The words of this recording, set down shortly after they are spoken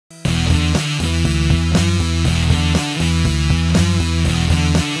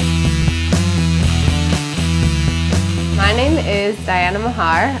is Diana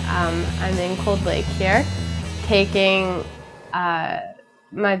Mahar. I'm in Cold Lake here, taking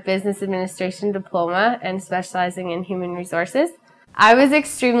my business administration diploma and specializing in human resources. I was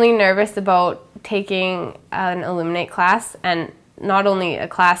extremely nervous about taking an Elluminate class, and not only a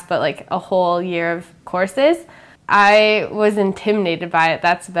class but like a whole year of courses. I was intimidated by it,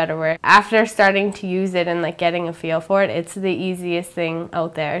 that's a better word. After starting to use it and like getting a feel for it, it's the easiest thing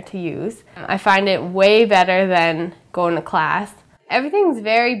out there to use. I find it way better than going to class. Everything's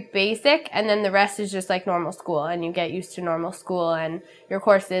very basic, and then the rest is just like normal school, and you get used to normal school and your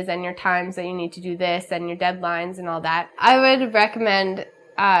courses and your times that you need to do this and your deadlines and all that. I would recommend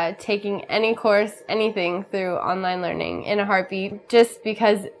taking any course, anything through online learning in a heartbeat, just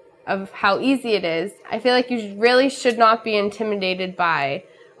because of how easy it is. I feel like you really should not be intimidated by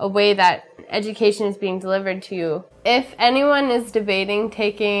a way that education is being delivered to you. If anyone is debating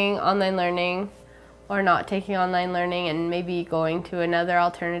taking online learning or not taking online learning and maybe going to another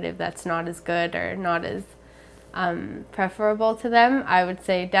alternative that's not as good or not as preferable to them, I would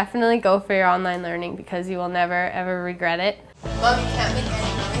say definitely go for your online learning, because you will never ever regret it. Mom, you can't make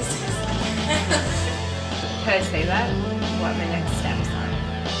any noises. Can I say that? What my next steps are?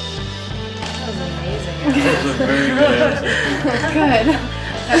 That was amazing. That was a very good answer. Good.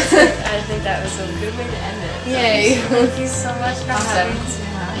 I think that was a good way to end it. Yay. Thank you so much for Awesome.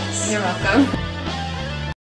 having us. You're welcome.